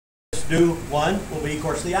do one will be, of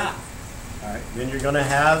course, the eye. All right. Then you're going to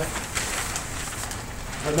have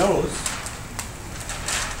the nose.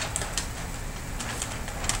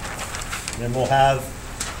 Then we'll have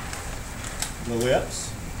the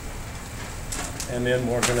lips. And then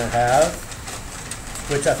we're going to have,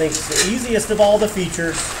 which I think is the easiest of all the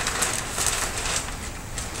features,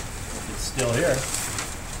 if it's still here,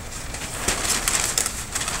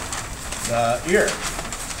 the ear.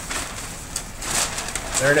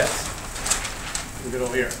 There it is. Good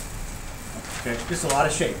old ear. Okay, just a lot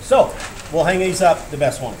of shape. So we'll hang these up, the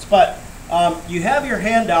best ones. But you have your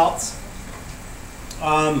handouts,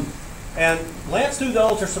 and glance through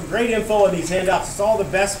those. There's some great info in these handouts. It's all the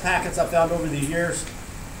best packets I've found over the years,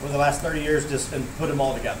 over the last 30 years, just and put them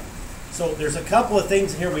all together. So there's a couple of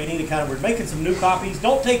things here we need to kind of, we're making some new copies.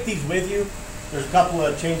 Don't take these with you. There's a couple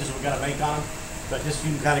of changes we've got to make on them, but just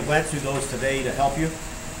you can kind of glance through those today to help you.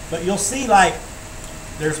 But you'll see, like,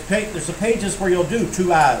 there's some pages where you'll do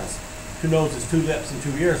 2 eyes, 2 noses, 2 lips, and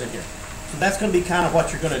 2 ears in here. So that's going to be kind of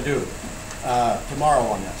what you're going to do tomorrow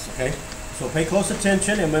on this, okay? So pay close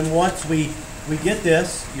attention, and then once we get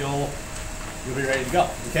this, you'll be ready to go,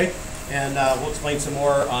 okay? And we'll explain some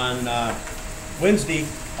more on Wednesday.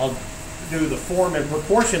 I'll do the form and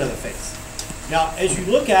proportion of the face. Now, as you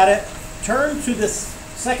look at it, turn to this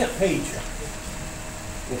second page here,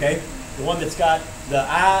 okay? The one that's got the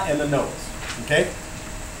eye and the nose, okay?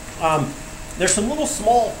 There's some little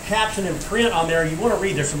small caption and print on there you want to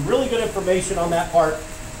read. There's some really good information on that part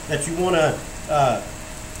that you want to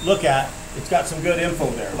look at. It's got some good info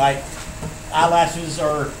there, like eyelashes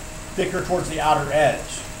are thicker towards the outer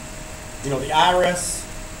edge. You know, the iris,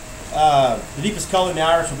 the deepest color in the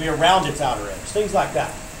iris will be around its outer edge. Things like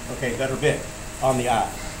that, okay, that are big on the eye.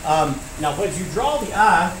 Now, when you draw the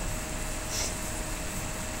eye,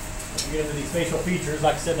 you get into these facial features,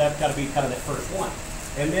 like I said, that's got to be kind of that first one.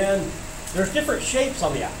 And then there's different shapes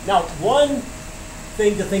on the eye. Now, one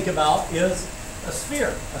thing to think about is a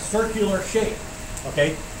sphere, a circular shape,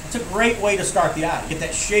 okay? It's a great way to start the eye. Get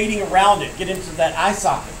that shading around it, get into that eye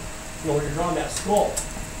socket, you know, when you're drawing that skull.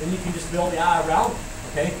 Then you can just build the eye around it,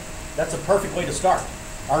 okay? That's a perfect way to start.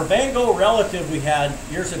 Our Van Gogh relative we had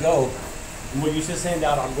years ago, and we used this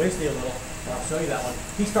handout on Wednesday a little, and I'll show you that one.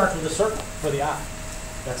 He starts with a circle for the eye.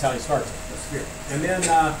 That's how he starts it, a sphere. And then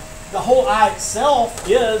the whole eye itself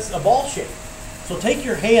is a ball shape. So take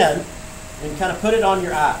your hand and kind of put it on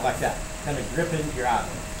your eye like that, kind of grip into your eye.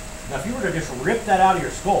 Now, if you were to just rip that out of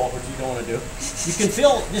your skull, which you don't want to do, you can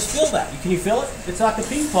just feel that. Can you feel it? It's like a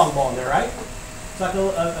ping pong ball in there, right? It's like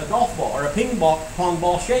a golf ball or a ping pong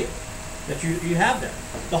ball shape that you have there.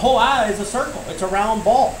 The whole eye is a circle. It's a round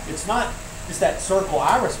ball. It's not just that circle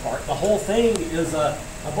iris part. The whole thing is a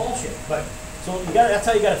ball shape. But so that's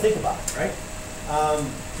how you got to think about it, right?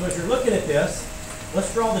 So as you're looking at this,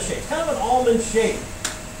 let's draw the shape. Kind of an almond shape.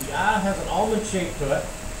 The eye has an almond shape to it,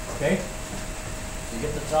 okay? You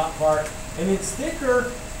get the top part, and it's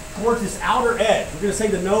thicker towards this outer edge. We're going to say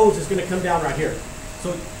the nose is going to come down right here.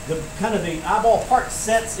 So the kind of the eyeball part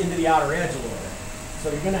sets into the outer edge a little bit. So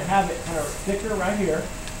you're going to have it kind of thicker right here,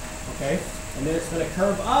 okay? And then it's going to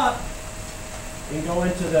curve up and go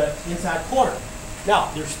into the inside corner. Now,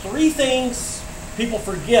 there's 3 things people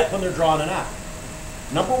forget when they're drawing an eye.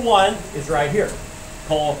 Number 1 is right here,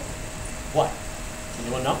 called what?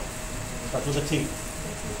 Anyone know? Starts with a T.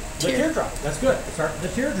 The teardrop. That's good. Start with the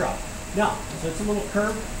teardrop. Now, so it's a little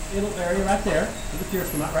curved little area right there. So the tears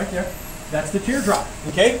come out right there. That's the teardrop.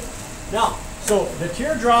 Okay? Now, so the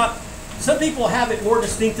teardrop, some people have it more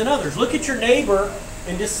distinct than others. Look at your neighbor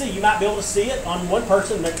and just see. You might be able to see it on one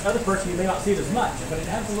person, the other person you may not see it as much, but it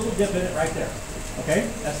has a little dip in it right there.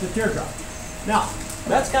 Okay? That's the teardrop. Now,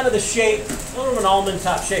 that's kind of the shape, sort of an almond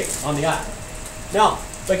type shape on the eye. Now,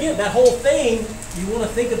 again, that whole thing you want to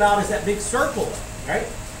think about is that big circle, right?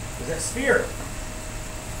 Is that sphere.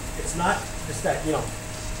 It's not just that, you know,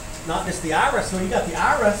 not just the iris. So you got the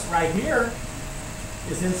iris right here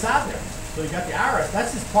is inside there. So you got the iris.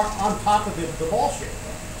 That's just part on top of the ball shape.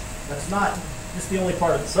 That's not just the only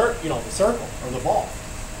part of the circle, you know, the circle or the ball.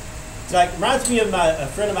 It's like, reminds me of a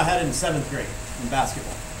friend of mine I had in 7th grade in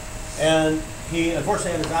basketball. And he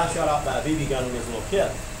unfortunately had his eye shot out by a BB gun when he was a little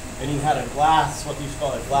kid. And he had a glass, what they used to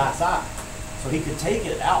call a glass eye. So he could take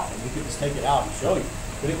it out, and he could just take it out and show you.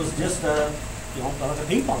 But it was just you know, like a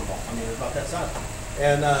ping pong ball. I mean, it was about that size.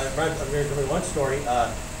 And I'm going to tell you one story.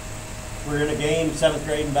 We're in a game, 7th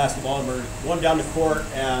grade in basketball, and we're going down the court,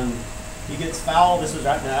 and he gets fouled. This was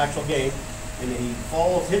right in an actual game, and he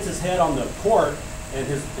falls, hits his head on the court, and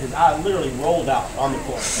his eye literally rolled out on the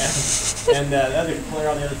court. And the other player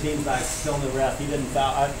on the other team's like telling the ref, he didn't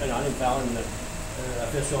foul. I didn't foul him. And the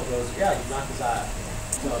official goes, yeah, he knocked his eye out.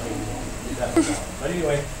 So I mean, But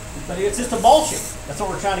anyway, but it's just a ball shape. That's what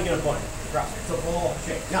we're trying to get a point. It's a ball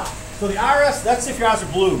shape. Now, so the iris, that's if your eyes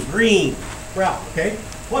are blue, green, brown, okay?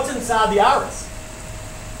 What's inside the iris?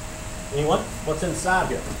 Anyone? What's inside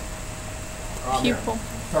here? Pupil.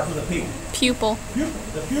 Starts with a P. Pupil. Pupil.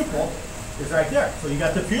 The pupil is right there. So you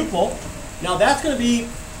got the pupil. Now that's going to be,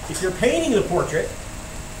 if you're painting the portrait,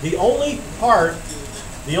 the only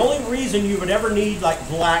reason you would ever need like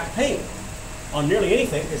black paint on nearly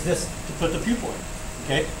anything is this to put the pupil in.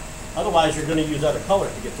 Okay? Otherwise, you're going to use other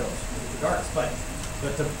colors to get those, the darks. But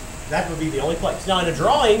that would be the only place. Now in a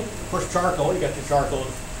drawing, of course, charcoal. You got your charcoal.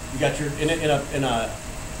 You got your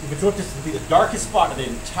if you want this to be the darkest spot of the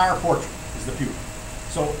entire portrait is the pupil.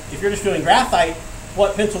 So if you're just doing graphite,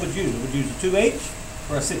 what pencil would you use? It would use a 2H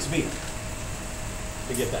or a 6B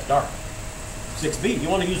to get that dark. 6B. You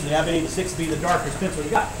want to use the Ebony, the 6B, the darkest pencil you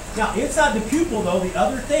got. Now inside the pupil, though, the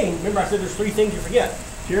other thing. Remember, I said there's three things you forget: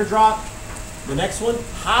 teardrop. The next one,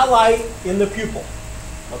 highlight in the pupil.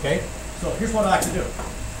 Okay. So here's what I like to do.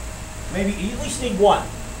 Maybe you at least need one.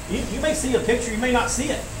 You may see a picture, you may not see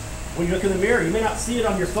it. When you look in the mirror, you may not see it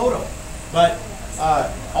on your photo, but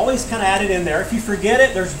always kind of add it in there. If you forget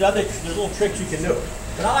it, there's little tricks you can do.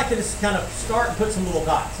 But I like to just kind of start and put some little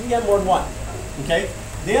dots. So you have more than one. Okay?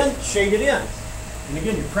 Then shade it in. And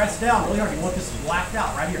again, you press down really hard. You want this blacked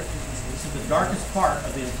out right here. This is the darkest part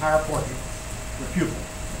of the entire portrait, the pupil.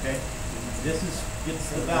 Okay? Gets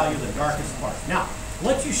the value of the darkest part. Now,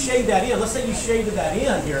 once you shade that in, let's say you shaded that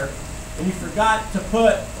in here, and you forgot to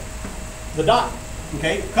put the dot.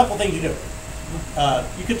 Okay, a couple things you do.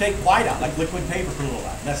 You could take white out, like liquid paper, for a little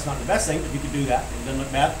while. That's not the best thing, but you could do that. It doesn't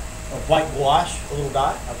look bad. Or white gouache, a little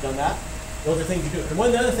dot. I've done that. Those are things you do. And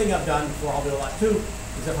one other thing I've done before, I'll do a lot too,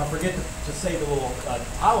 is if I forget to say the little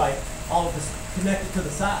highlight, I'll just connect it to the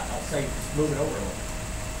side. I'll say, just move it over a little.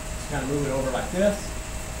 Just kind of move it over like this,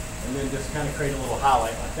 and then just kind of create a little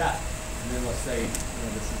highlight like that. And then let's say,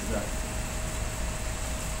 this is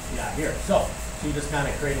here. So you just kind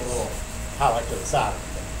of create a little highlight to the side.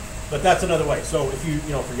 But that's another way. So if you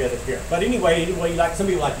forget it here. But anyway, some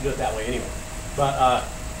people like to do it that way anyway. But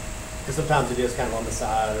because sometimes it is kind of on the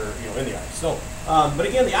side or in the iris. So, but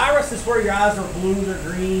again, the iris is where your eyes are blue, they're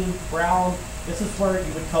green, brown. This is where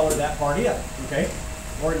you would color that part in. Okay,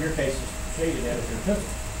 or in your case, just shade it in with your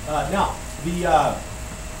pencil. Now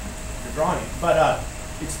you're drawing it, but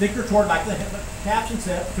it's thicker toward, like the caption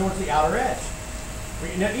said, towards the outer edge.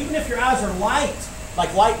 Now, even if your eyes are light,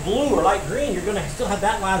 like light blue or light green, you're going to still have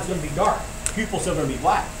that line's going to be dark. Pupil's still going to be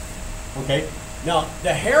black. Okay. Now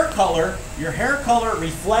the hair color, your hair color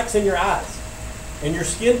reflects in your eyes, and your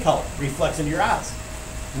skin color reflects into your eyes,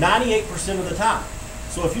 98% of the time.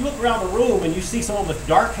 So if you look around the room and you see someone with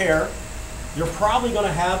dark hair, you're probably going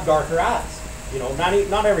to have darker eyes.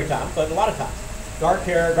 Not every time, but a lot of times. Dark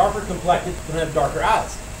hair, darker complected, going to have darker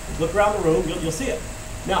eyes. Look around the room, you'll see it.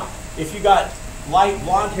 Now, if you got light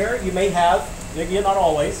blonde hair, you may have, again, not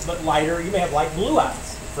always, but lighter, you may have light blue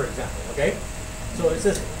eyes, for example, okay? So it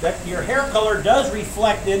says that your hair color does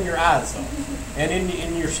reflect in your eyes, though, and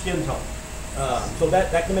in your skin tone. So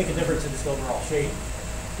that can make a difference in just overall shading,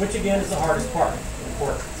 which again is the hardest part in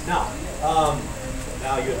portraits. Now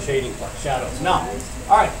you have shading part, shadows. Now,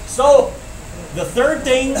 all right, so the third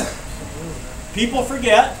thing people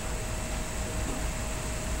forget,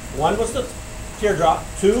 one was the teardrop,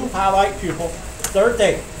 two, highlight pupil. Third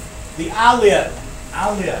thing, the eyelid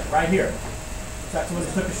right here. So someone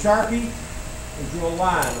just took a Sharpie and drew a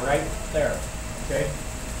line right there. Okay,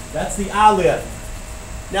 that's the eyelid.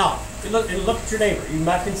 Now, look at your neighbor. You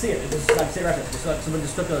might can see it. It's just like say right there. Just like someone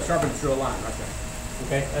just took a Sharpie and drew a line right there.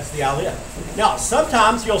 Okay, that's the eyelid. Now,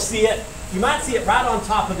 sometimes you'll see it. You might see it right on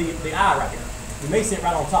top of the eye right here. You may see it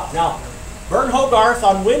right on top. Now, Vern Hogarth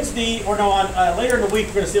on Wednesday, or no, on later in the week,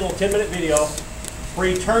 we're going to see a little 10-minute video where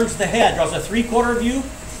he turns the head, draws a 3/4 view,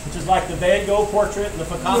 which is like the Van Gogh portrait and the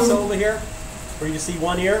Picasso over here, where you just see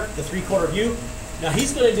one ear, the 3/4 view. Now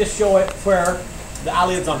he's going to just show it where the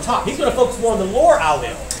eyelid's on top. He's going to focus more on the lower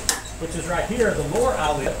eyelid, which is right here, the lower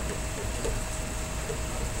eyelid.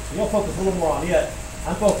 You'll focus a little more on it.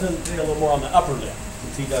 I'm focusing a little more on the upper lid,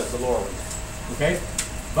 since he does the lower one. Okay?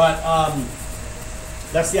 But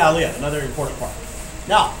that's the eyelid, another important part.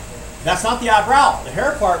 Now, that's not the eyebrow. The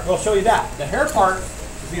hair part, we'll show you that. The hair part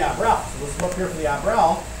is the eyebrow. So let's go up here for the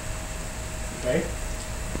eyebrow. Okay?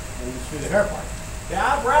 And you just do the hair part. The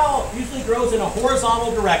eyebrow usually grows in a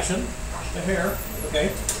horizontal direction. The hair,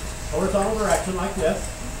 okay? Horizontal direction like this.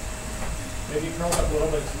 Maybe it curls up a little,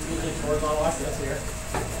 but it's usually horizontal like this here.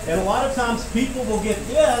 And a lot of times people will get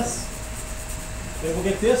this, they will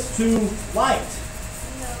get this too light.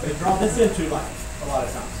 They draw this in too light a lot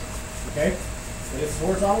of times. Okay? in its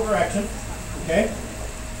horizontal direction. Okay?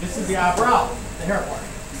 This is the eyebrow, the hair part.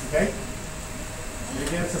 Okay? And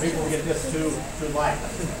again, some people get this too light.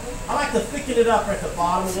 I like to thicken it up at the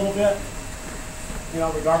bottom a little bit, you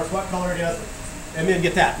know, regardless what color it is, and then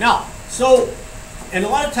get that. Now, so, and a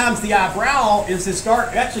lot of times the eyebrow is this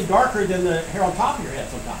dark, actually darker than the hair on top of your head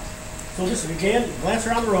sometimes. So just again, glance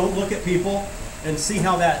around the room, look at people, and see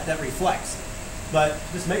how that reflects. But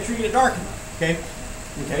just make sure you get it dark enough, okay?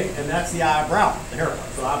 Okay, and that's the eyebrow, the hair part.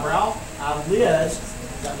 So eyebrow, eyelid,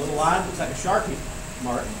 that little line looks like a Sharpie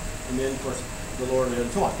mark, and then of course the lower lid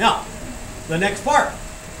and so on. Now, the next part,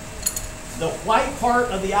 the white part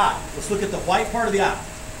of the eye. Let's look at the white part of the eye.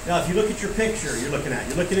 Now, if you look at your picture you're looking at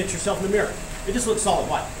yourself in the mirror. It just looks solid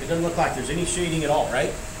white. It doesn't look like there's any shading at all,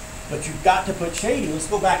 right? But you've got to put shading. Let's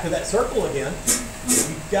go back to that circle again.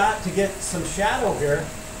 You've got to get some shadow here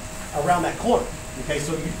around that corner. Okay,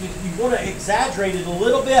 so you want to exaggerate it a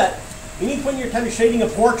little bit. When you're kind of shading a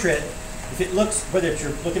portrait, if it looks, whether it's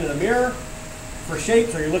you're looking in a mirror for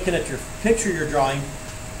shapes or you're looking at your picture you're drawing,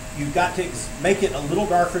 you've got to make it a little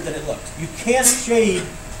darker than it looks. You can't shade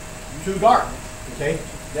too dark. Okay,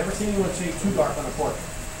 never seen anyone shade too dark on a portrait.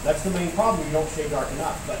 That's the main problem. You don't shade dark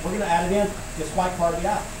enough. But we're going to add it in this white part of the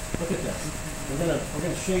eye. Look at this. We're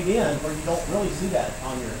going to shade in where you don't really see that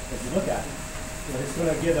on your as you look at it. But it's going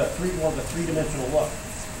to give more of a three-dimensional look.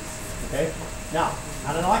 Okay. Now,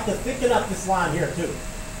 and I like to thicken up this line here too,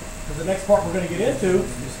 because the next part we're going to get into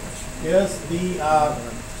is the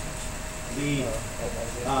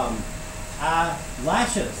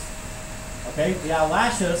eyelashes. Okay, the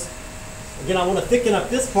eyelashes. Again, I want to thicken up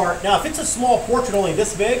this part. Now, if it's a small portrait only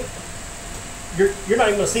this big, you're not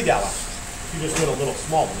even going to see the eyelashes. If you just do a little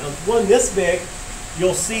small one. Now, one this big,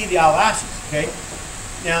 you'll see the eyelashes. Okay,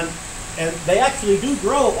 and they actually do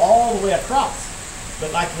grow all the way across.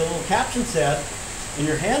 But like the little caption said, in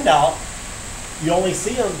your handout, you only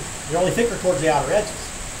see them. You're only thicker towards the outer edges.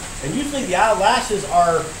 And usually the eyelashes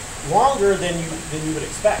are longer than you would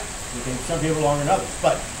expect. Okay, some people are longer than others.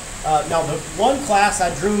 But now the one class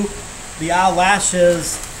I drew the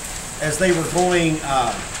eyelashes as they were going,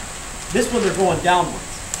 this one they're going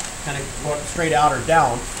downwards, kind of going straight out or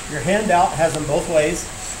down. Your handout has them both ways.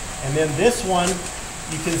 And then this one,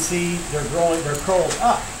 you can see they're curled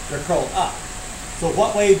up. They're curled up. So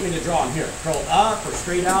what way are you going to draw them here? Curled up or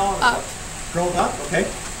straight out? Up. Curled up, okay.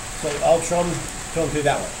 So I'll show them through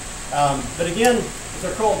that way. But again, if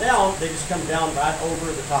they're curled down, they just come down right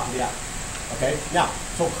over the top of the eye. Okay, now,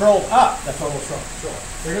 so curled up, that's what we'll show.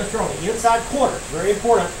 They're going to throw on the inside corner. It's very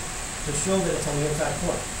important to show that it's on the inside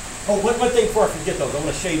corner. Oh, one thing before I forget those, I'm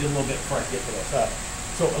going to shade it a little bit before I get to those.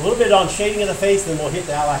 So a little bit on shading of the face, then we'll hit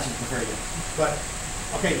the eyelashes before you get. But,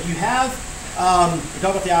 okay, you have, we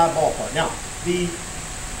talk about the eyeball part. Now,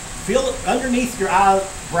 feel underneath your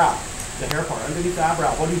eyebrow, the hair part, underneath the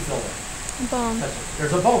eyebrow, what do you feel there? Bone.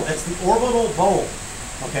 There's a bone. That's the orbital bone.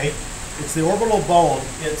 Okay, it's the orbital bone.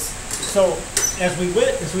 So as we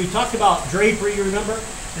talked about drapery, you remember?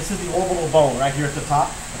 This is the orbital bone right here at the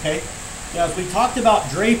top. Okay. Now as we talked about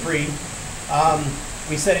drapery,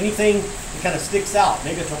 we said anything that kind of sticks out.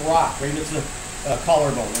 Maybe it's a rock. Maybe it's a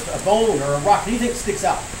collarbone. It's a bone or a rock. Anything that sticks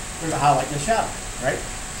out. There's a highlight and a shadow. Right.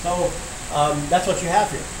 So that's what you have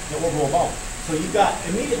here. The orbital bone. So you've got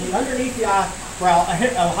immediately underneath the eyebrow a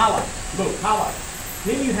highlight. Boom, highlight.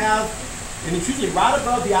 Then you have, and it's usually right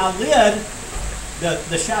above the eyelid,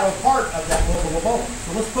 the shadow part of that orbital bone.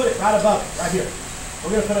 So let's put it right above it, right here.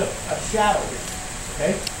 We're going to put a shadow here,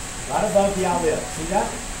 okay? Right above the eyelid. See that?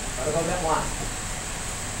 Right above that line.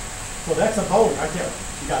 So that's a bone right there.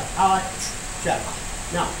 You got highlight, shadow.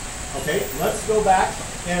 Now, okay, let's go back,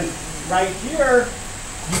 and right here,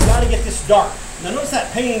 you've got to get this dark. Now notice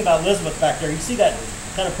that painting by Elizabeth back there. You see that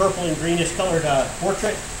kind of purple and greenish colored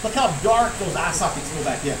portrait? Look how dark those eye sockets go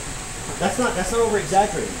back in. That's not over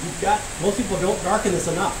exaggerated. Most people don't darken this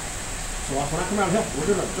enough. So when I come around here, we're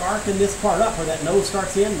going to darken this part up where that nose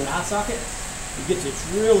starts in, the eye socket. It's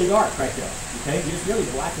really dark right there. Okay, you just really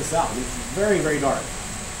black this out. It's very, very dark.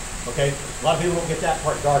 Okay, a lot of people don't get that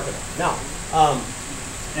part dark enough. Now,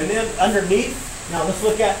 and then underneath, now let's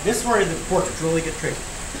look at this where the portraits really get tricky.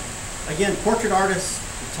 Again, portrait artists,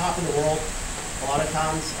 the top in the world, a lot of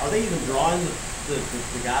times, are they even drawing the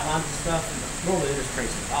guidelines and stuff? Normally they're just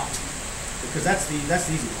tracing it off. Because that's the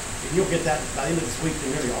easy one. And you'll get that by the end of this week, they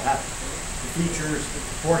really all have it. The features, the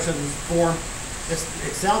proportions, form.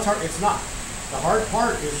 It sounds hard, it's not. The hard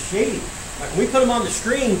part is shading. Like when we put them on the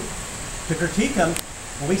screen to critique them,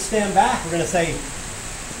 when we stand back, we're going to say,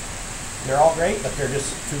 they're all great, but they're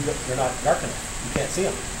not dark enough. You can't see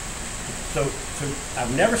them. So I've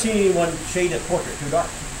never seen anyone shade a portrait too dark,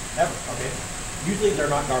 ever. Okay. usually they're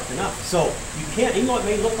not dark enough. So you can't, even though it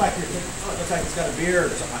may look like you're thinking, oh, it looks like it's got a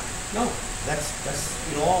beard or something. No, that's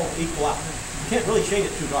all equal out. You can't really shade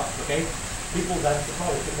it too dark, okay? People, that's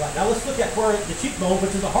probably too black. Now let's look at where the cheekbone,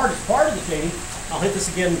 which is the hardest part of the shading. I'll hit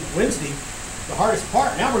this again Wednesday. The hardest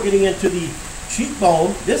part. Now we're getting into the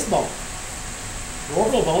cheekbone, this bone. The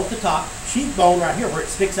orbital bone at the top, cheekbone right here where it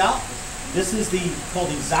sticks out. This is called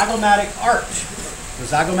the zygomatic arch. The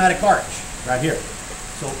zygomatic arch right here.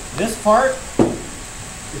 So this part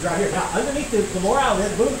is right here. Now underneath the lower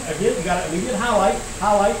eyelid, boom, again you got an immediate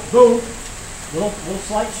highlight, boom, little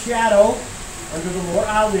slight shadow under the lower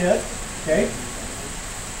eyelid, okay?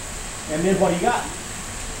 And then what do you got?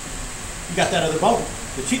 You got that other bone,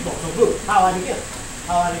 the cheekbone. So boom, highlight again,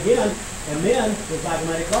 and then the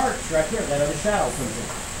zygomatic arch right here, that other shadow comes in.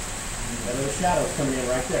 That other shadow is coming in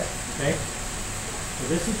right there, okay? So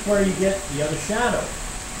this is where you get the other shadow.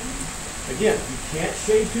 Again, you can't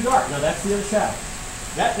shade too dark. Now that's the other shadow.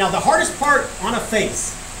 Now the hardest part on a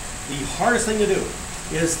face, the hardest thing to do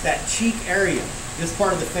is that cheek area, this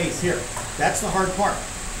part of the face here. That's the hard part.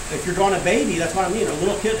 If you're drawing a baby, that's what I mean, a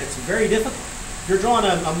little kid, it's very difficult. If you're drawing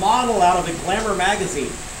a model out of a Glamour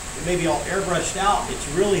magazine, it may be all airbrushed out, it's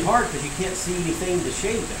really hard because you can't see anything to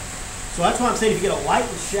shade there. So that's why I'm saying if you get a light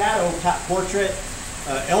and shadow type portrait,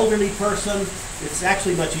 elderly person, it's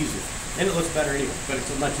actually much easier. And it looks better anyway, but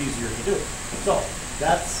it's much easier to do. So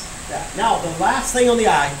that's that. Now the last thing on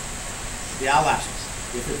the eye, the eyelashes,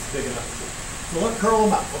 if it's big enough to see. So let's curl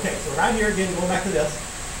them up. Okay, so right here again, going back to this,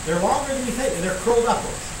 they're longer than you think, and they're curled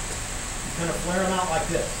upwards. You kind of flare them out like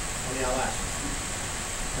this on the eyelashes.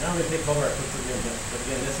 And I'm going to take over, I put them in, but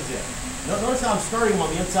again, this is it. Notice how I'm starting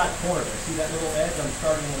on the inside corner there. See that little edge? I'm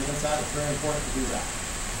starting on the inside. It's very important to do that.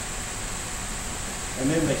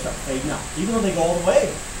 And then they start fading out. Even though they go all the way,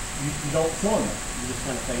 you don't show them. You just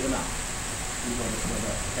kind of fade them out. You go this way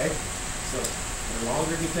up, okay? So they're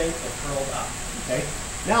longer than you think, they're curled up, okay?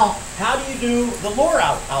 Now, how do you do the lower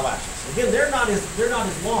eyelashes? Again, they're not as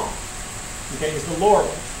long, okay, as the lower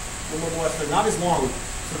ones. They're not as long,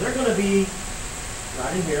 so they're going to be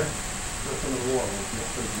right in here. For some of the lower ones,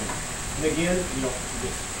 and again, you know,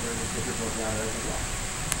 they're just stick your foot down there as well,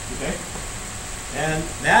 okay? And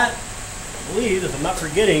that, I believe, if I'm not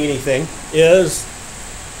forgetting anything, is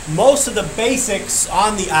most of the basics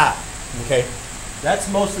on the eye, okay? That's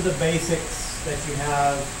most of the basics that you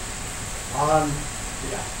have on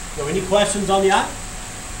the eye. So any questions on the eye?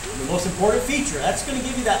 The most important feature, that's going to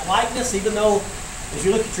give you that lightness, even though as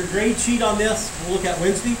you look at your grade sheet on this, we'll look at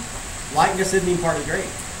Wednesday, lightness isn't even part of the grade.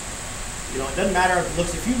 You know, it doesn't matter if it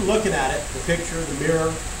looks, if you're looking at it, the picture, the mirror,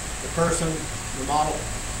 the person, the model,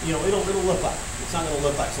 you know, it'll look like it. It's not going to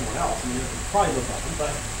look like someone else. I mean, it'll probably look like them,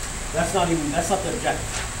 but that's not the objective.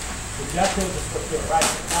 The objective is to do it right.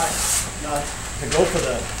 Now, to go for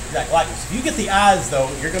the exact likeness. If you get the eyes, though,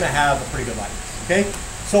 you're going to have a pretty good likeness. Okay?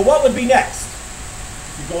 So what would be next?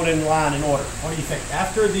 If you're going in line in order, what do you think?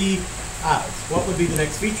 After the eyes, what would be the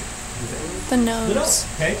next feature? The nose. The nose.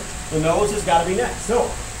 Okay? The nose has got to be next. So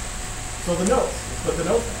the nose. Let's put the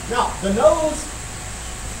nose there. Now, the nose,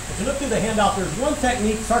 if you look through the handout, there's one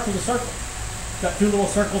technique, start with a circle. It's got two little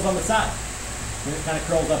circles on the side. And it kind of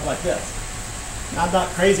curls up like this. Now, I'm not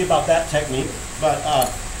crazy about that technique, but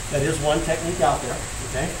that is one technique out there,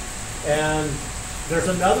 okay? And there's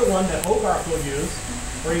another one that Hogarth will use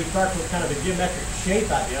where he starts with kind of a geometric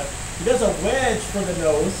shape idea. He does a wedge for the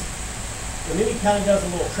nose, and then he kind of does a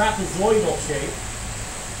little trapezoidal shape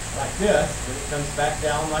like this, then it comes back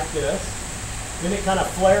down like this. Then it kind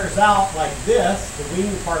of flares out like this, the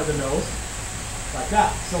wing part of the nose, like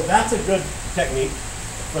that. So that's a good technique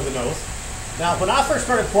for the nose. Now, when I first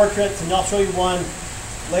started portraits, and I'll show you one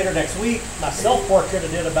later next week, my self-portrait I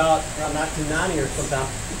did about around 1990 or sometime,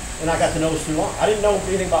 and I got the nose too long. I didn't know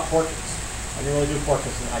anything about portraits. I didn't really do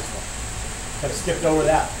portraits in high school. Kind of skipped over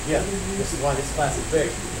that. Again, this is why this class is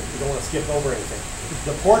big. You don't want to skip over anything.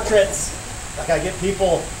 The portraits, like I get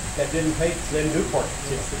people that didn't do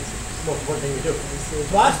portraits. You know, this is the most important thing to do.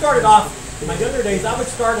 So I started off, in my younger days, I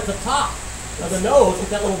would start at the top of the nose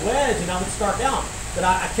with that little wedge, and I would start down. But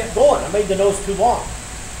I kept going. I made the nose too long.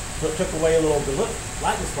 So it took away a little the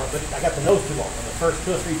lightness part, but I got the nose too long on the first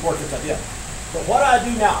 2 or 3 portraits I did. But what I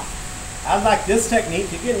do now, I like this technique.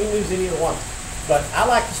 Again, you can use any one. But I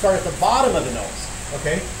like to start at the bottom of the nose.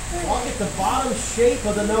 Okay? So I'll get the bottom shape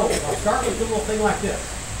of the nose. I'll start with a little thing like this.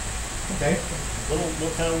 Okay? Little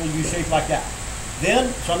kind of little U shape like that.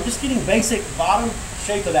 Then, so I'm just getting basic bottom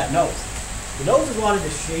shape of that nose. The nose is a lot of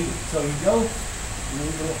just shading. So you go,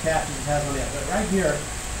 these little captions it has on it. But right here,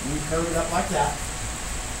 you curve it up like that.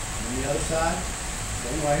 And the other side,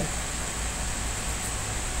 same way.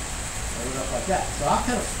 Curve it up like that. So I'll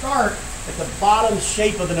kind of start at the bottom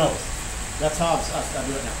shape of the nose. That's how I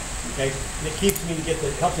do it now. Okay, and it keeps me to get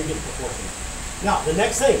the, helps me get the proportion. Now the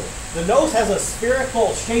next thing, the nose has a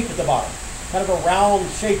spherical shape at the bottom, kind of a round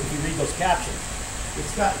shape if you read those captions.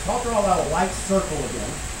 It's got, talk all about a light circle again.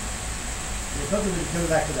 And it's hopefully coming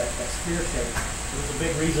back to that sphere shape. There's a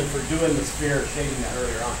big reason for doing the sphere shading that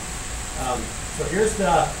earlier on. So here's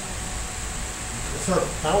the circle,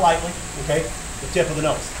 kind of lightly, okay, the tip of the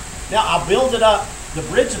nose. Now I'll build it up, the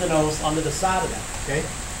bridge of the nose onto the side of that, okay?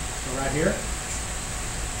 So right here,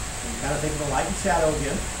 you kind of think of a light and shadow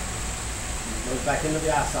again. It goes back into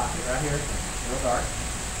the eye socket right here, real dark.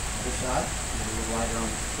 This side, and a little lighter on.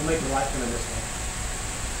 We'll make the light come in this way.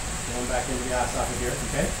 Going back into the eye socket here,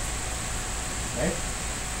 okay? Okay.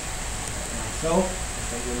 And so,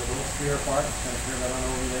 taking the little sphere part, kind of sphere that on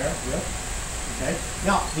over there. Good. Okay.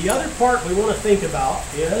 Now, the other part we want to think about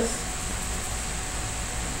is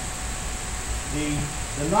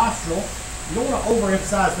the nostril. You don't want to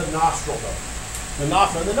overemphasize the nostril though. The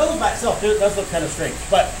nostril, and the nose by itself does look kind of strange,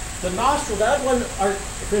 but the nostril, that one, a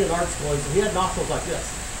friend in art school, he had nostrils like this,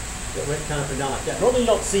 that went kind of up and down like that. Normally you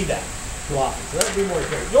don't see that too often, so that would be more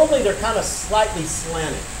important. Normally they're kind of slightly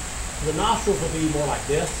slanted. The nostrils will be more like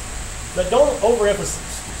this, but don't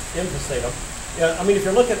overemphasize them. I mean, if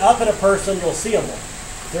you're looking up at a person, you'll see them more.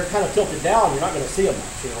 If they're kind of tilted down, you're not going to see them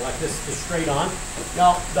much, you know, like this, just straight on.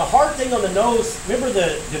 Now, the hard thing on the nose, remember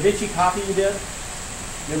the Da Vinci copy you did?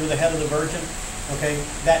 Remember the head of the Virgin? Okay,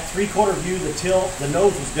 that three-quarter view, the tilt, the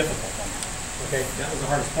nose was difficult on that. Okay, that was the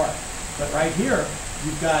hardest part. But right here,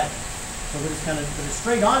 you've got, so we're just kind of, the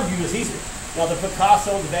straight-on view is easier. Now the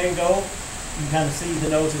Picasso, the Van Gogh, you can kind of see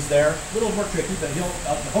the nose is there. A little more tricky, but he'll,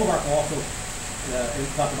 Hogarth will also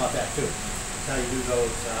talk about that too. That's how you do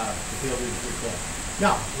those, the field of the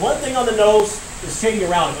Now, one thing on the nose is shading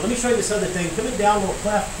around it. But let me show you this other thing. Coming down, a little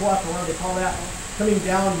cleft, or whatever they call that. Coming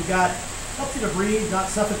down, you got, helps you to breathe, not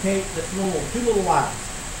suffocate. That's two little lines.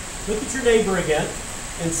 Look at your neighbor again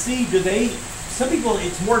and see, do they, some people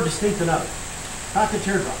it's more distinct than others. Not the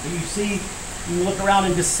teardrop. Do you see, you can look around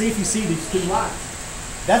and just see if you see these two lines.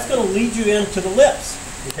 That's going to lead you into the lips,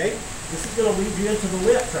 okay? This is going to lead you into the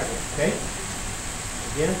lips right here, okay?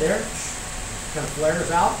 Again, there, kind of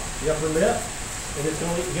flares out, the upper lip, and it's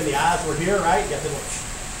going to lead, again, the eyes were here, right? You got the little,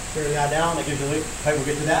 turn the eye down, that gives you the leap. Okay, we'll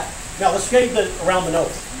get to that. Now, let's shade around the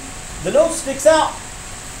nose. The nose sticks out,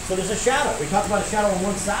 so there's a shadow. We talked about a shadow on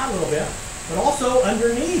one side a little bit, but also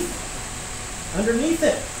underneath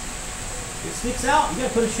it. It sticks out. You got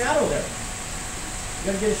to put a shadow there. You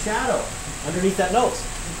got to get a shadow underneath that nose.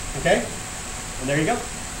 Okay? And there you go.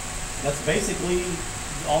 That's basically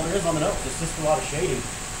all there is on the nose. It's just a lot of shading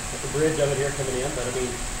with the bridge of it here coming in. But I mean,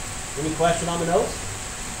 any question on the nose?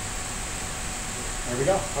 There we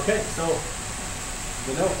go. Okay, so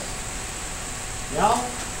the nose. Now,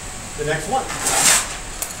 the next one.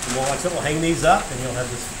 And we'll, like I said, we'll hang these up and you'll have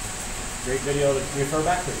this great video to refer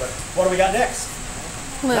back to. But what do we got next?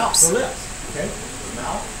 Lips. Mouth or lips. Okay, the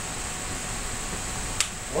mouth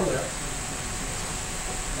or lips.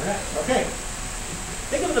 All right, okay.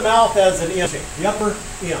 Think of the mouth as an M shape, the upper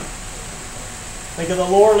M. Think of the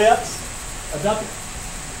lower lips, a W.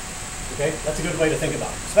 Okay, that's a good way to think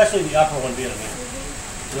about it, especially the upper one being an M.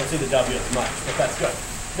 You don't see the W as much, but that's good.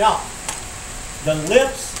 Now, the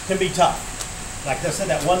lips can be tough. Like I said,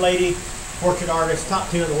 that one lady, portrait artist, top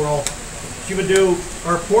 10 in the world, she would do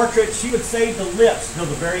her portrait, she would save the lips until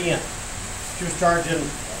the very end. She was charging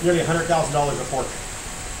nearly $100,000 a portrait.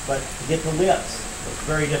 But to get the lips was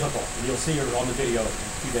very difficult. And you'll see her on the video in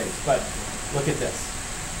a few days. But look at this.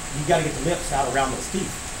 You got to get the lips out around those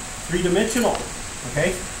teeth. Three-dimensional,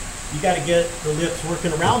 okay? You got to get the lips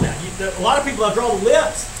working around that. A lot of people that draw the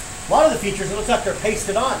lips, a lot of the features, it looks like they're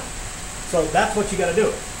pasted on. So that's what you got to do.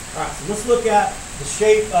 All right, so let's look at the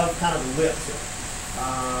shape of kind of the lips here.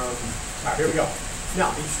 All right, here we go.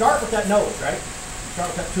 Now, you start with that nose, right? You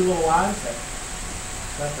start with that two little lines, that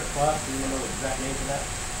cleft or cleft. Do you remember the exact name for that?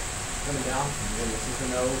 Coming down, and then this is the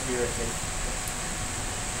nose here. See?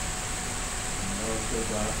 The nose goes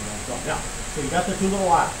up and then so on. Now, so you got the two little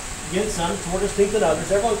lines. Again, some it's more distinct than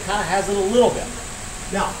others. Everyone kind of has it a little bit.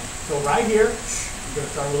 Now, so right here, you're going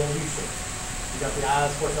to start a little U shape. You got the eyes,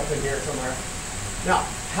 of course, up in here somewhere. Now,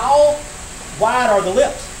 how wide are the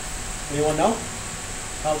lips? Anyone know?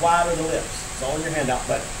 How wide are the lips? It's all in your handout,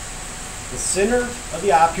 but the center of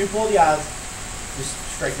the eye, pupil of the eyes, just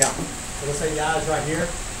straight down. So let's say the eyes right here,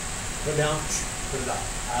 put it down, put it up.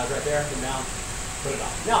 Eyes right there, come down, put it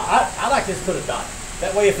up. Now, I like this, put a dot.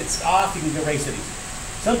 That way, if it's off, you can erase it easy.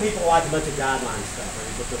 Some people like a bunch of guideline stuff, where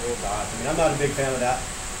you put the little dots. I mean, I'm not a big fan of that.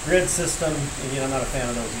 Grid system, and I'm not a fan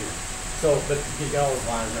of those either. So, but you get all those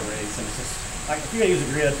lines erased, and it's just Like if you're gonna use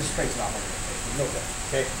a grid, just trace it off over your face. No good.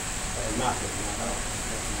 Okay? Or not good. You know, I don't.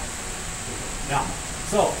 Now,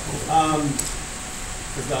 so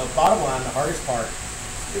because the bottom line, the hardest part,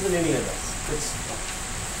 isn't any of this. It's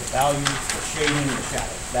the values, the shading, the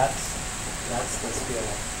shadows. That's the skill.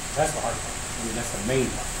 That's the hard part. I mean, that's the main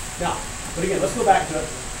part. Now, but again, let's go back to it.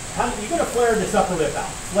 You're going to flare this upper lip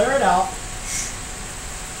out. Flare it out.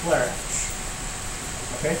 Flare it.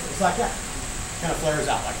 Okay, it's like that. Kind of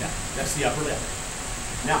flares out like that. That's the upper lip.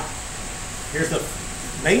 Now, here's the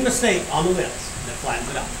main mistake on the lips that flattens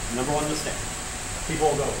it out. Number one mistake.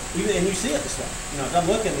 People will go, and you see it this way. You know, as I'm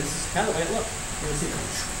looking, this is kind of the way it looks. You can see it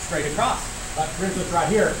straight across. Like for instance, right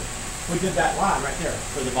here, we did that line right there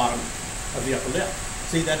for the bottom of the upper lip.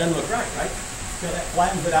 See, that doesn't look right, right? So that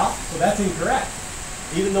flattens it out, so that's incorrect.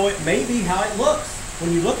 Even though it may be how it looks.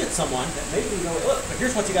 When you look at someone, that may be how it looks. But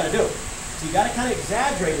here's what you got to do. So you got to kind of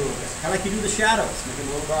exaggerate a little bit, kind of like you do the shadows, make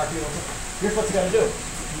them a little darker. Here's what you got to do.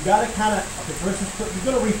 You got to kind of, okay, first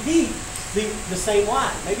you're going to repeat the same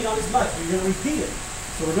line. Maybe not as much, but you're going to repeat it.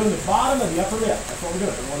 So we're doing the bottom of the upper lip. That's what we're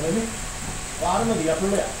doing. Everyone with me? Bottom of the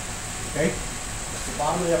upper lip. Okay? That's the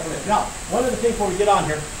bottom of the upper lip. Now, one of the things before we get on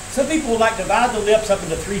here, some people would like to divide the lips up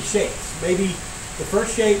into 3 shapes. Maybe the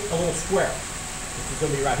first shape, a little square, which is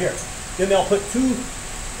going to be right here. Then they'll put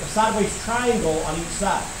a sideways triangle on each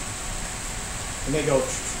side. And they go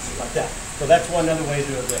like that. So that's one other way to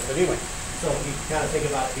do it. But anyway, so you kind of think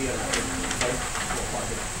about it being right here. Okay?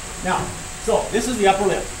 Now, so this is the upper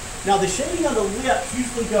lip. Now the shading on the lips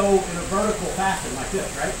usually go in a vertical fashion like this,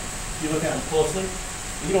 right? If you look at them closely.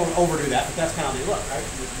 You don't overdo that, but that's kind of how they look, right?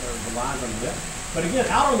 The lines on the lip. But again,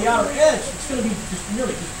 out on the outer edge, it's going to be just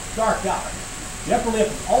really just darked out. The upper lip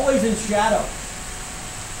is always in shadow.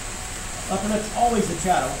 Upper lip's always in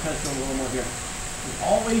shadow. I'll kind of show them a little more here. It's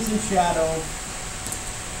always in shadow.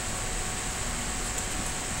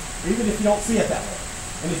 Even if you don't see it that way.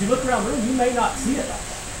 And as you look around the room, you may not see it like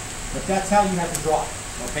that. But that's how you have to draw it.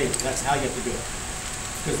 Okay, that's how you have to do it.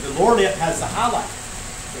 Because the lower lip has the highlight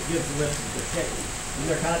that gives the lips a good shape. And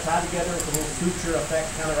they're kind of tied together with a little suture effect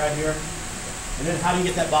kind of right here. And then how do you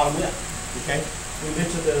get that bottom lip? Okay, we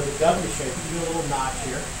mentioned the W shape. You can do a little notch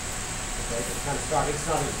here. Okay, it's kind of stark. It's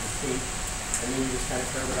not as distinct. And then you just kind of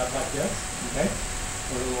curve it up like this. Okay,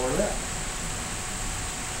 for the lower lip.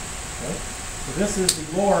 Okay, so this is the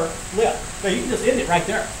lower lip. So you can just end it right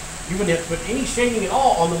there. You wouldn't have to put any shading at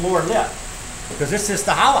all on the lower lip because this is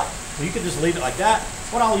the highlight. So you could just leave it like that.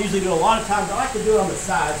 What I'll usually do a lot of times, I like to do it on the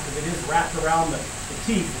sides because it is wrapped around the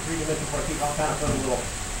teeth, the three-dimensional teeth. I'll kind of put a little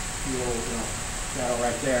shadow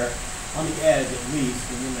right there on the edge at least,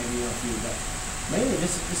 and then maybe a few. But mainly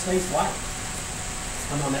this stays white.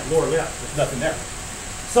 I'm on that lower lip. There's nothing there.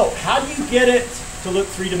 So how do you get it to look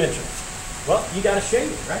three-dimensional? Well, you got to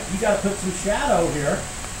shade it, right? You got to put some shadow here,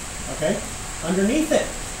 okay, underneath it.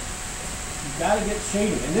 You got to get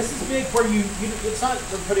shading, and this is big where it's not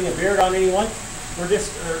we're putting a beard on anyone. We're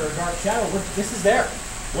just or dark shadow. This is there.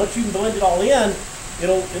 Once you blend it all in,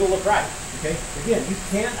 it'll look right. Okay. Again, you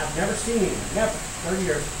can't. I've never seen anyone, never 30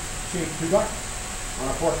 years, shade too dark on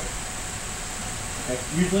a portrait. Okay.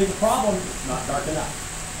 Usually the problem is not dark enough.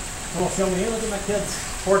 Someone will show me, hey, look at my kid's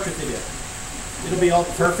portrait they did. It'll be all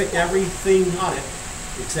perfect, everything on it,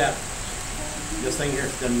 except this thing here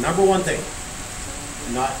is the number one thing.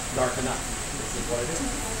 Not dark enough. This is what it is.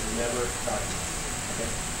 Never dark enough. Okay.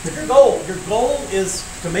 But your goal is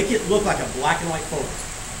to make it look like a black and white photo.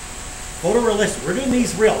 Photorealistic. We're doing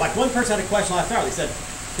these real. Like one person had a question last hour. They said,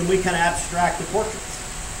 can we kind of abstract the portraits?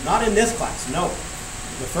 Not in this class, no.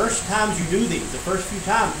 The first times you do these, the first few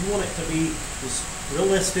times, you want it to be just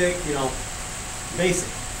realistic, basic,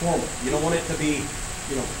 formal. You don't want it to be,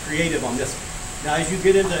 creative on this one. Now, as you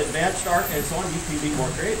get into advanced art and so on, you can be more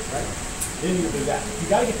creative, right? Then you do that. You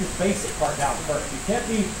got to get this basic part down first. You can't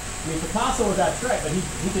be. Picasso was abstract, but he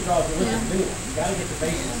could draw as realistic anyway. You got to get the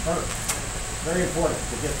basics first. Very important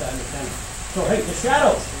to get that understanding. So hey, the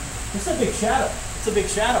shadows. It's a big shadow. It's a big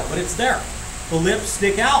shadow, but it's there. The lips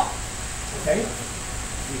stick out. Okay.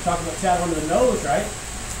 You're talking about shadow under the nose, right?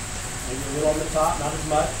 Maybe a little on the top, not as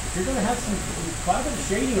much. But you're going to have quite a bit of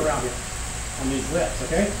shading around here on these lips.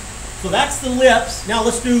 Okay. So that's the lips. Now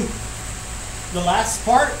let's do the last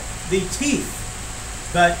part, the teeth.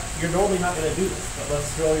 But you're normally not going to do this. But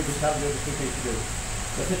let's show you just how to do it just in case you do.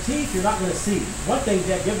 But the teeth, you're not going to see. One thing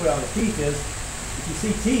that giveaway on the teeth is, if you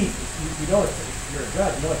see teeth, you know if you're a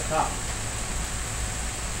judge, you know it's copy.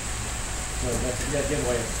 So that's that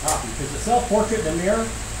giveaway, it's copy. Because the self-portrait in the mirror,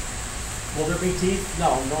 will there be teeth?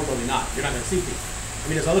 No, normally not. You're not going to see teeth.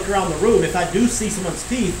 I mean, as I look around the room, if I do see someone's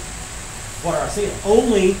teeth, what are I seeing?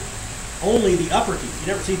 Only the upper teeth.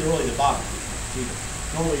 You never see really the bottom teeth either.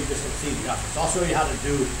 Normally you just don't see the upper. So I'll show you how to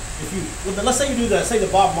do, if you, well, let's say you do the, say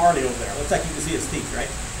the Bob Marley over there. Looks like you can see his teeth, right?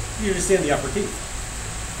 You're just seeing the upper teeth,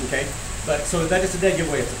 okay? But, so that is a dead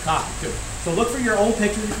giveaway, it's a copy too. So look for your own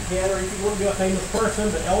pictures if you can, or if you want to be a famous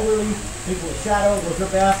person, but elderly, people with shadow, those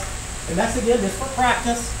are best. And that's again, just for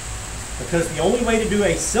practice, because the only way to do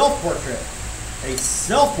a self-portrait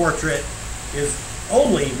is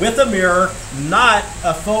only with a mirror, not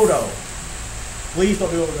a photo. Please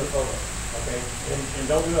don't do it with a photo, okay? And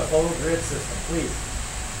don't do a photo grid system, please.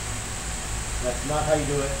 That's not how you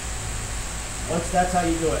do it. Once that's how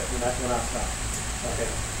you do it, then that's when I stop, okay?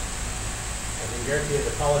 I can guarantee you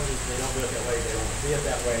the colleges, they don't do it that way, they don't see it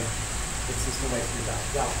that way. It's just a waste of your time.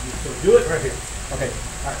 Now, so do it right here. Okay,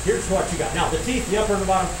 all right, here's what you got. Now, the teeth, the upper and the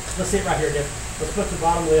bottom, let's see it right here, Dick. Let's put the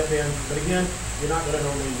bottom lip in, but again, you're not gonna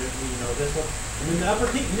normally know this one. And then the upper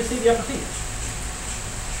teeth, you just see the upper teeth.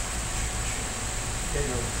 Okay,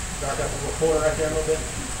 dark up a little corner right there a little bit.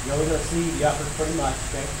 You're only gonna see the upper pretty much,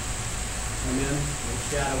 okay? And then the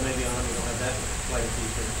shadow maybe on them, you don't have that white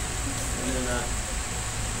teeth here. And then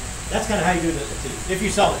that's kind of how you do the teeth, if you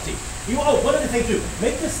saw the teeth. Oh, one other thing too,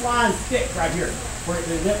 make this line thick right here, where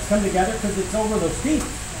the lips come together, because it's over those teeth.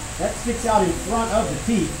 That sticks out in front of the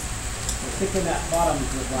teeth. Stick in that bottom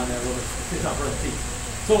lip line there a little bit, it sticks out front of the teeth.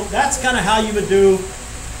 So that's kind of how you would do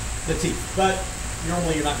the teeth, but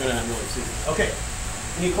normally you're not going to really see it. Okay,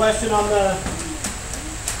 any question on the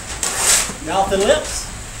mouth and lips?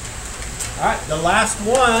 All right, the last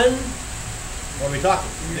one, what are we talking?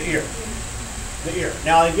 The ear. The ear.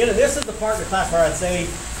 Now again, this is the part of the class where I'd say,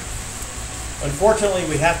 unfortunately,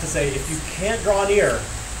 we have to say, if you can't draw an ear,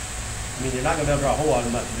 I mean, you're not going to be able to draw a whole lot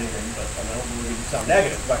of much of anything, but I don't mean to sound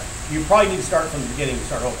negative, but you probably need to start from the beginning and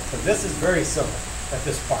start over, because this is very simple at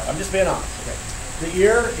this part. I'm just being honest, okay? The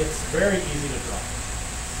ear, it's very easy to draw.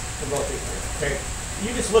 Okay?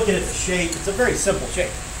 You just look at the shape, it's a very simple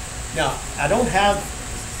shape. Now, I don't have,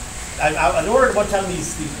 I ordered one time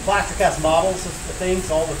these plaster cast models of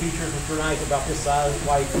things, all the features which were nice, about this size,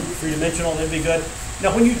 white, three-dimensional, they'd be good.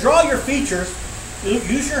 Now, when you draw your features,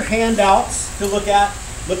 use your handouts to look at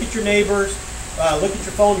your neighbors, look at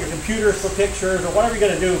your phone, your computers for pictures, or whatever you're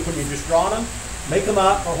going to do when you're just drawing them. Make them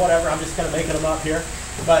up or whatever. I'm just kind of making them up here.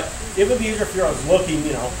 But it would be easier if I was looking,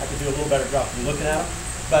 you know, I could do a little better job of looking at them.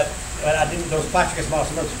 But I didn't, those plastic cast models,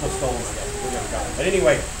 sometimes was stolen, I guess. But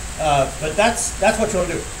anyway, but that's what you want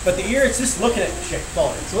to do. But the ear, it's just looking at the shape. That's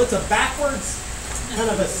all it is. So it's a backwards kind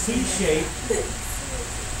of a C shape,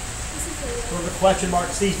 sort of a question mark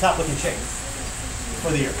C top looking shape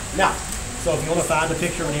for the ear. Now, so if you want to find a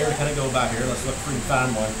picture of an ear to kind of go about here, let's look for you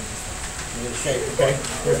find one. The shape, okay?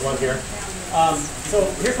 Here's one here. So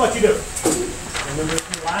here's what you do. And then there's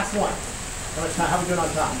the last one. How much time? How are we doing on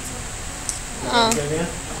time? Get it in?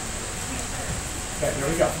 Okay, here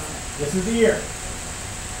we go. This is the ear.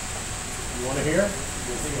 You want to hear?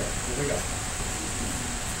 Here's the ear. Here we go.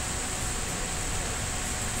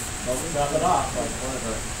 Don't knock it off like one of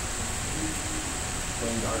our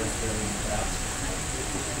trained artists here in the past.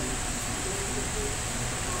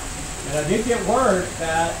 And I did get word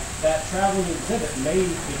that that traveling exhibit may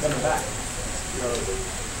be coming back. So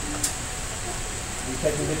we've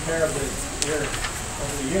taken good care of this ear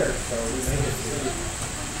over the years, so we may get to see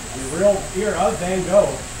the real ear of Van Gogh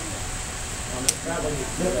on this traveling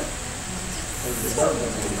exhibit.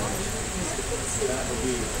 That would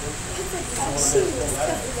be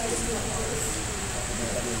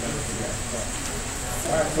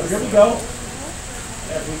all right, so here we go.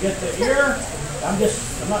 As we get the ear, I'm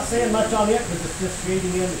not saying much on it because it's just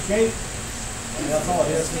shading in the shape. And that's all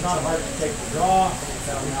it is. It's not hard to take the draw.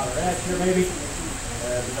 Down the outer edge here maybe. Did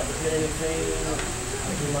I forget anything?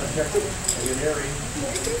 I do want to check the earring.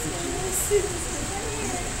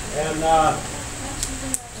 And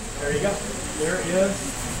there you go. There is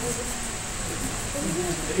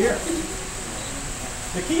the ear.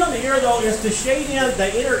 The key on the ear, though, is to shade in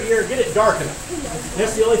the inner ear, get it dark enough.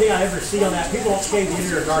 That's the only thing I ever see on that. People don't shade the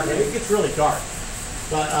inner ear dark enough. It gets really dark.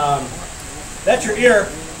 But that's your ear.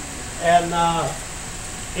 And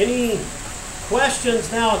any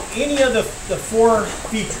questions now on any of the four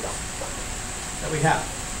features that we have?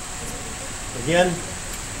 Again,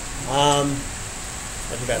 not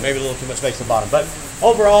too bad. Maybe a little too much space at the bottom. But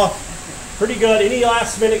overall, pretty good. Any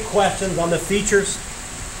last minute questions on the features?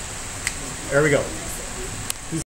 There we go.